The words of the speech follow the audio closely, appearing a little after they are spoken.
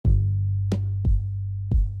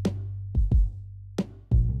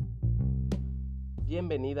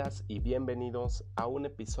Bienvenidas y bienvenidos a un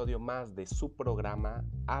episodio más de su programa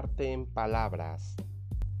Arte en Palabras.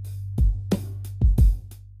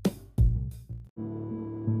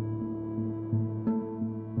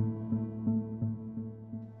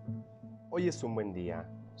 Hoy es un buen día.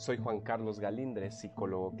 Soy Juan Carlos Galindres,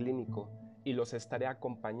 psicólogo clínico, y los estaré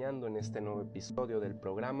acompañando en este nuevo episodio del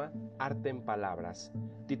programa Arte en Palabras,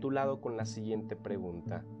 titulado con la siguiente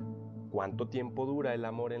pregunta: ¿cuánto tiempo dura el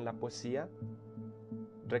amor en la poesía?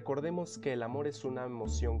 Recordemos que el amor es una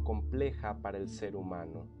emoción compleja para el ser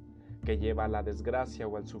humano, que lleva a la desgracia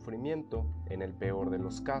o al sufrimiento, en el peor de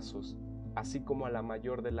los casos, así como a la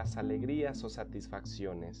mayor de las alegrías o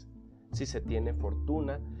satisfacciones, si se tiene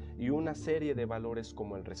fortuna y una serie de valores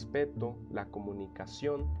como el respeto, la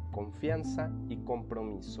comunicación, confianza y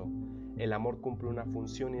compromiso. El amor cumple una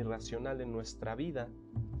función irracional en nuestra vida,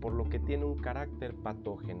 por lo que tiene un carácter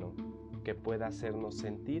patógeno, que puede hacernos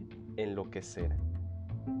sentir enloquecer.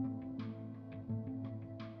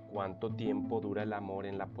 ¿Cuánto tiempo dura el amor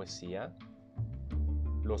en la poesía?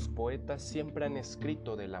 Los poetas siempre han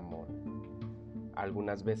escrito del amor,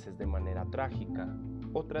 algunas veces de manera trágica,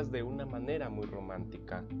 otras de una manera muy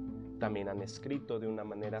romántica. También han escrito de una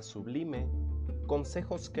manera sublime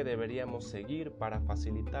consejos que deberíamos seguir para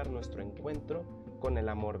facilitar nuestro encuentro con el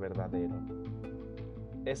amor verdadero.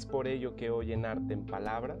 Es por ello que hoy en Arte en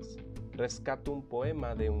Palabras rescato un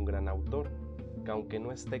poema de un gran autor, que aunque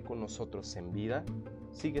no esté con nosotros en vida,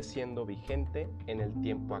 sigue siendo vigente en el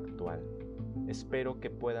tiempo actual. Espero que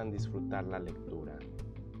puedan disfrutar la lectura.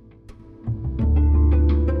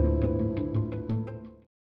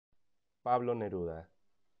 Pablo Neruda,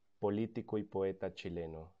 político y poeta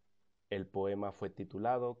chileno. El poema fue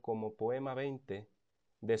titulado como Poema 20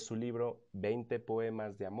 de su libro 20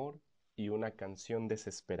 poemas de amor y una canción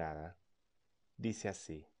desesperada. Dice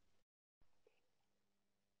así: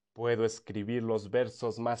 puedo escribir los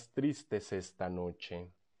versos más tristes esta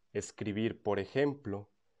noche. Escribir, por ejemplo: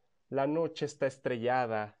 la noche está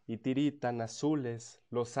estrellada y tiritan azules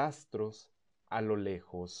los astros a lo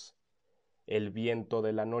lejos. El viento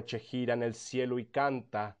de la noche gira en el cielo y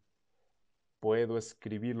canta. Puedo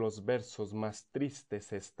escribir los versos más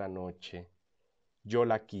tristes esta noche. Yo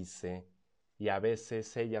la quise y a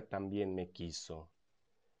veces ella también me quiso.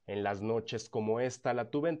 En las noches como esta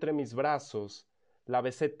la tuve entre mis brazos, la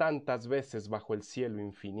besé tantas veces bajo el cielo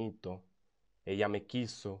infinito. Ella me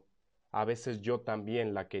quiso, a veces yo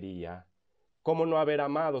también la quería. ¿Cómo no haber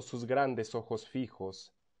amado sus grandes ojos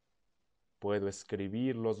fijos? Puedo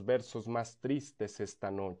escribir los versos más tristes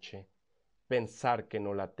esta noche, pensar que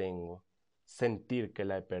no la tengo, sentir que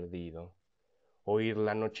la he perdido, oír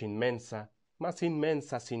la noche inmensa, más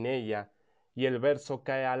inmensa sin ella, y el verso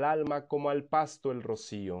cae al alma como al pasto el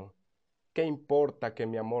rocío. ¿Qué importa que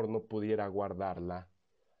mi amor no pudiera guardarla?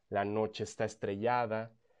 La noche está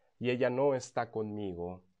estrellada y ella no está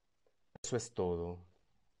conmigo. Eso es todo.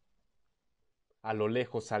 A lo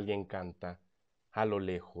lejos alguien canta, a lo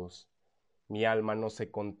lejos. Mi alma no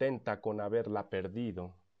se contenta con haberla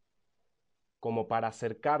perdido. Como para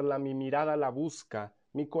acercarla mi mirada la busca,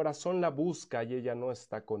 mi corazón la busca y ella no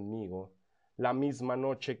está conmigo. La misma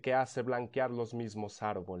noche que hace blanquear los mismos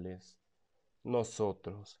árboles.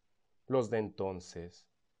 Nosotros, los de entonces,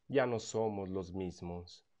 ya no somos los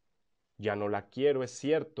mismos. Ya no la quiero, es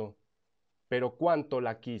cierto, pero cuánto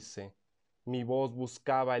la quise. Mi voz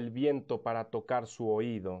buscaba el viento para tocar su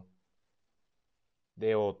oído.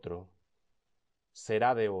 De otro,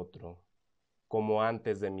 será de otro, como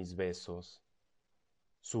antes de mis besos.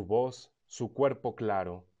 Su voz, su cuerpo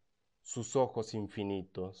claro, sus ojos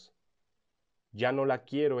infinitos. Ya no la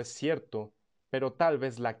quiero, es cierto, pero tal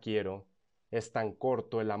vez la quiero. Es tan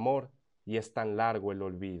corto el amor y es tan largo el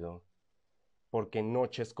olvido. Porque en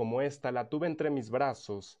noches como esta la tuve entre mis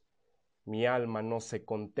brazos. Mi alma no se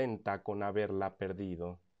contenta con haberla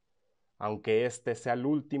perdido. Aunque este sea el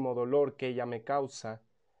último dolor que ella me causa,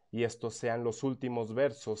 y estos sean los últimos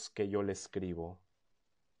versos que yo le escribo.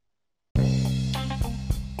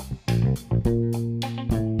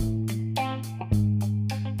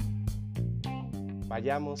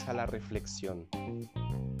 Vayamos a la reflexión.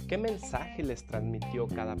 ¿Qué mensaje les transmitió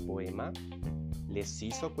cada poema? ¿Les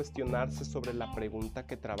hizo cuestionarse sobre la pregunta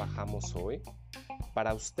que trabajamos hoy?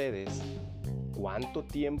 Para ustedes, ¿cuánto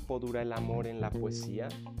tiempo dura el amor en la poesía?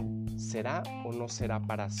 ¿Será o no será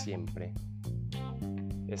para siempre?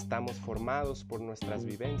 Estamos formados por nuestras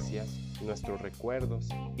vivencias, nuestros recuerdos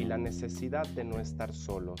y la necesidad de no estar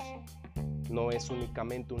solos. No es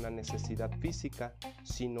únicamente una necesidad física,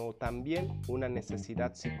 sino también una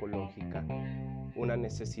necesidad psicológica, una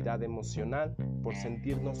necesidad emocional por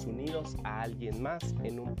sentirnos unidos a alguien más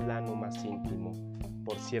en un plano más íntimo,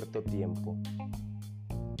 por cierto tiempo.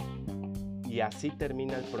 Y así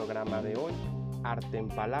termina el programa de hoy, Arte en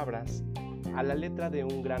Palabras, a la letra de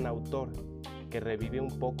un gran autor que revive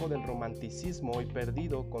un poco del romanticismo hoy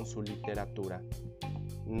perdido con su literatura.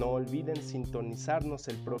 No olviden sintonizarnos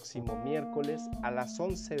el próximo miércoles a las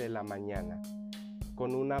 11 de la mañana,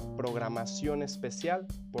 con una programación especial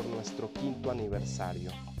por nuestro 5º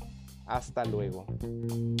aniversario. Hasta luego.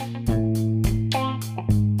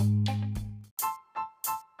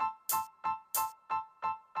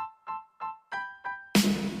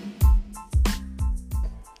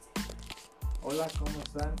 Hola, ¿cómo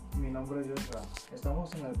están? Mi nombre es Joshua.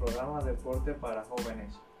 Estamos en el programa Deporte para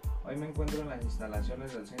Jóvenes. Hoy me encuentro en las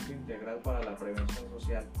instalaciones del Centro Integral para la Prevención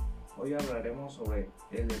Social. Hoy hablaremos sobre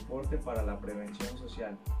el deporte para la prevención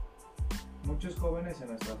social. Muchos jóvenes en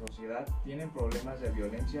nuestra sociedad tienen problemas de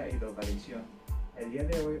violencia y drogadicción. El día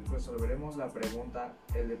de hoy resolveremos la pregunta: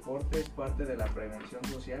 ¿el deporte es parte de la prevención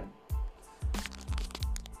social?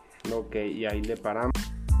 Ok, y ahí le paramos.